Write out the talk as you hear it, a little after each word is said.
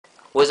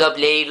What's up,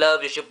 lady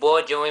love? It's your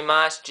boy Joey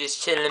Moss,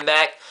 just chilling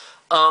back.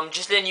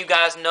 Just letting you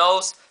guys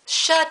know,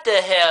 shut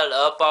the hell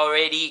up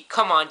already.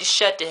 Come on, just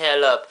shut the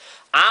hell up.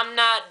 I'm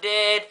not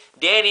dead.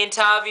 Danny and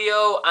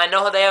Tavio, I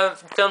know they haven't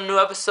filmed a new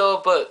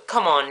episode, but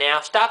come on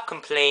now, stop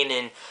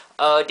complaining.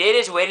 They're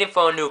just waiting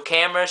for a new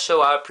camera,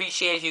 so I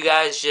appreciate if you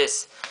guys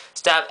just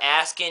stop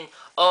asking,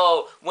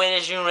 oh, when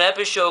is your new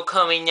episode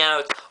coming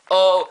out?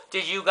 Oh,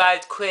 did you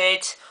guys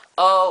quit?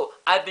 Oh,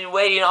 I've been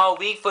waiting all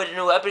week for the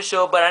new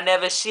episode, but I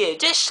never see it.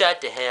 Just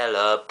shut the hell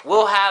up.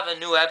 We'll have a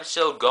new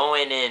episode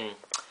going in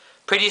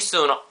pretty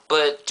soon.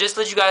 But just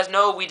to let you guys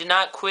know, we did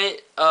not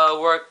quit.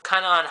 We're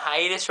kind of on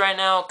hiatus right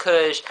now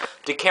because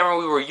the camera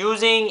we were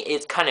using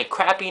is kind of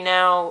crappy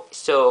now.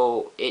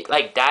 So it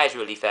like dies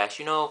really fast.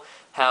 You know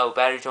how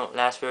batteries don't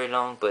last very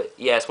long. But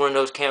yeah, it's one of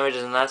those cameras that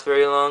doesn't last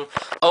very long.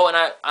 Oh, and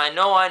I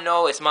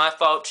know it's my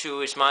fault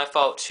too. It's my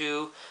fault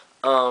too.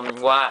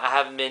 Why I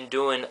haven't been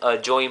doing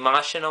Joey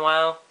Mosh in a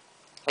while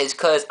is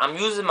because I'm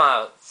using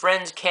my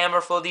friend's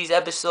camera for these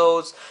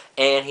episodes,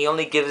 and he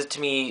only gives it to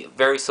me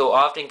very so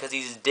often because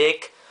he's a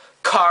dick.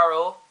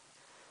 Carl.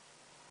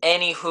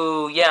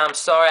 Anywho, yeah, I'm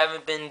sorry I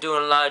haven't been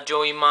doing a lot of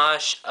Joey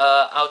Mosh.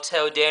 I'll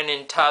tell Darren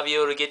and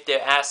Tavio to get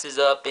their asses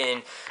up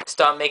and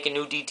start making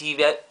new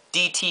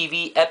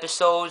DTV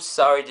episodes.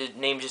 Sorry, the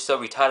name's just so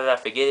retarded I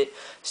forget it.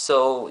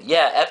 So,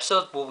 yeah,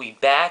 episodes will be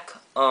back.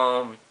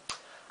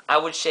 I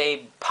would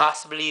say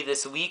possibly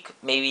this week,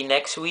 maybe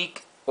next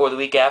week, or the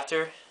week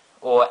after,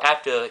 or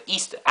after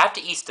Easter. After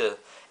Easter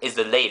is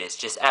the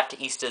latest. Just after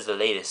Easter is the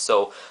latest.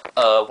 So,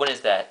 when is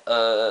that?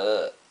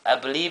 I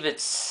believe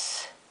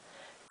it's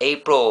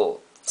April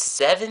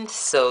 7th.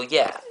 So,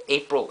 yeah,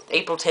 April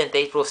 10th,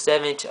 April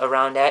 7th,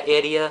 around that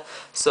area.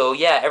 So,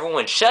 yeah,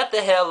 everyone shut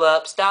the hell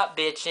up. Stop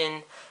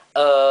bitching.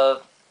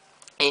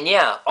 And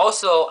yeah,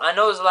 also, I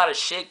know there's a lot of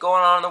shit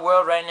going on in the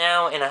world right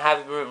now, and I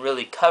haven't been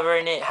really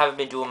covering it, haven't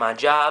been doing my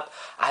job,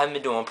 I haven't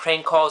been doing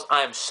prank calls.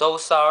 I am so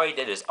sorry.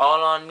 That is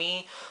all on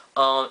me,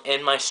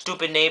 and my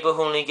stupid neighbor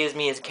who only gives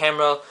me his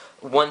camera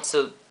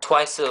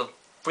twice a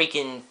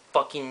freaking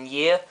fucking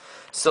year.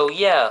 So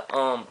yeah,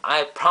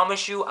 I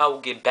promise you I will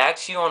get back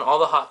to you on all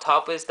the hot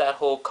topics, that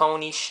whole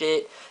Kony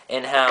shit,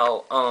 and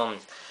how,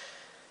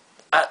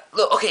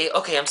 look,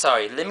 okay, I'm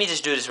sorry, let me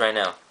just do this right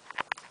now.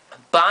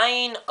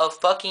 Buying a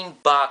fucking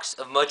box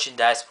of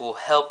merchandise will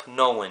help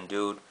no one,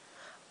 dude.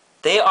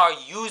 They are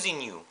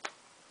using you.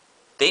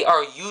 They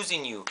are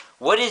using you.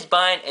 What is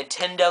buying a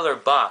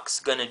 $10 box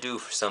gonna do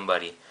for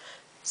somebody?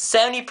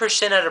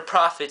 70% of the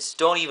profits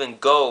don't even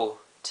go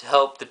to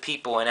help the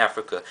people in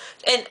Africa.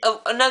 And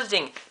another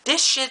thing,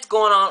 this shit's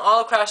going on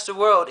all across the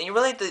world, and you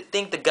really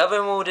think the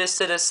government will just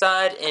sit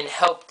aside and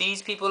help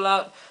these people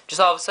out?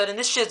 Just all of a sudden,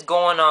 this shit's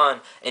going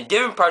on in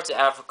different parts of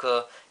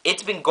Africa.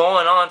 It's been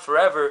going on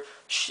forever.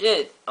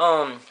 Shit,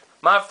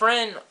 my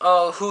friend,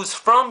 who's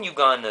from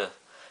Uganda,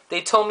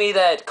 they told me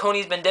that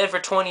Kony's been dead for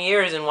 20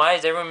 years, and why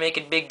is everyone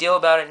making a big deal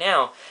about it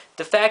now?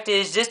 The fact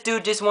is, this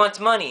dude just wants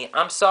money.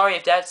 I'm sorry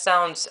if that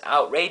sounds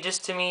outrageous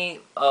to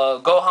me.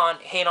 Go on,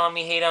 hate on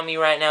me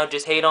right now,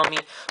 just hate on me.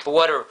 But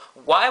whatever.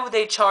 Why would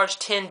they charge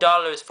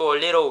 $10 for a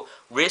little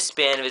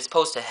wristband if it's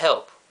supposed to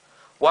help?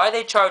 Why are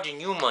they charging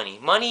you money?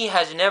 Money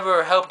has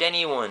never helped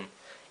anyone.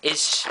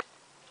 It's...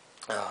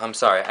 Oh, I'm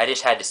sorry, I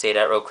just had to say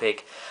that real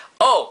quick.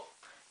 Oh!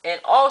 And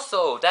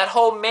also, that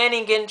whole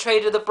Manning getting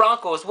traded to the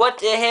Broncos. What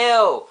the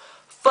hell?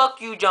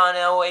 Fuck you, John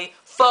Elway.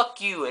 Fuck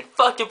you, and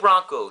fuck the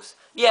Broncos.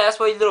 Yeah, that's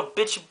why your little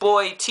bitch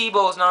boy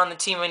Tebow's not on the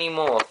team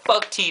anymore.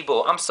 Fuck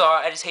Tebow. I'm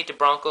sorry, I just hate the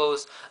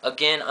Broncos.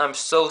 Again, I'm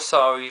so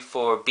sorry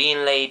for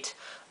being late.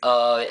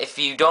 If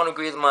you don't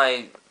agree with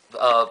my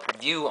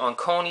view on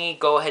Kony,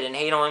 go ahead and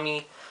hate on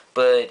me.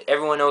 But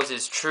everyone knows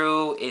it's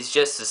true. It's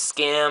just a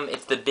scam.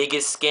 It's the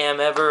biggest scam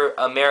ever.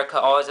 America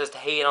always has to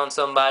hate on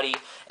somebody.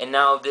 And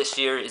now this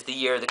year is the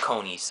year of the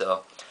Kony.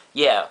 So,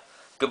 yeah.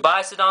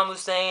 Goodbye Saddam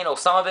Hussein,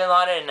 Osama Bin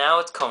Laden, and now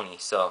it's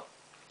Kony. So,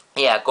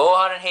 yeah. Go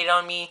out and hate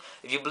on me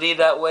if you believe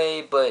that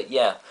way. But,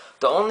 yeah.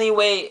 The only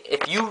way,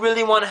 if you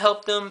really want to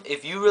help them,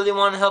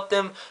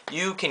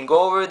 you can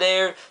go over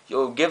there.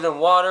 You'll give them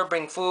water,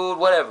 bring food,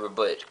 whatever.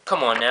 But,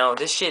 come on now.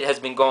 This shit has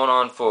been going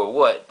on for,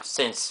 what?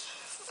 Since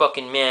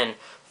fucking man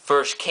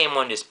first came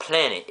on this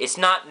planet. It's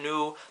not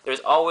new.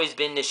 There's always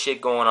been this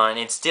shit going on, and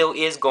it still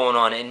is going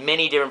on in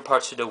many different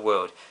parts of the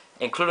world,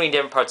 including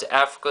different parts of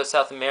Africa,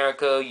 South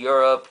America,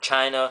 Europe,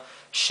 China,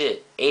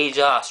 shit,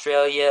 Asia,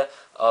 Australia,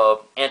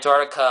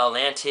 Antarctica,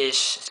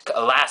 Atlantis,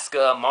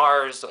 Alaska,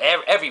 Mars,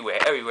 everywhere.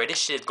 This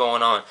shit is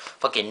going on.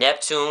 Fucking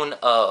Neptune,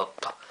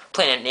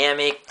 Planet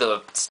Namek,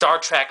 the Star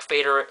Trek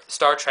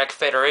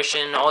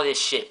Federation, all this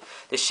shit.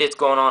 This shit's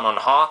going on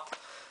Hoth.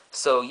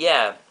 So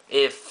yeah,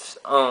 if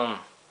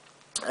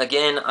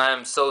again,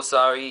 I'm so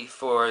sorry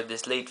for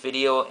this late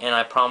video, and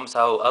I promise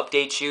I'll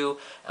update you.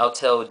 I'll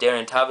tell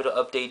Darren Tavio to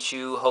update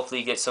you.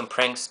 Hopefully get some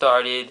pranks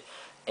started,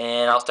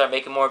 and I'll start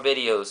making more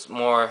videos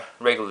more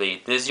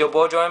regularly. This is your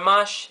boy Joey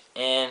Mosh,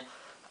 and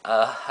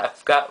I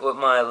forgot what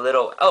my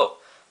little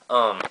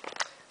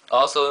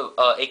Also,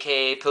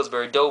 aka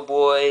Pillsbury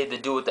Doughboy, the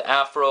dude with the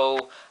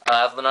afro. I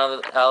have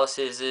another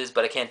analysis,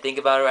 but I can't think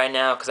about it right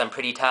now because I'm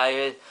pretty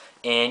tired.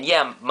 And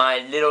yeah,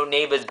 my little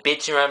neighbor's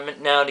bitching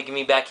right now to give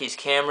me back his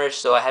camera,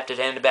 so I have to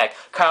hand it back.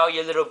 Carl,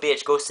 you little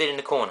bitch, go sit in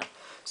the corner.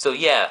 So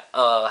yeah,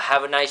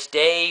 have a nice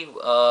day.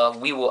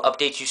 We will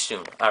update you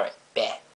soon. Alright, bye.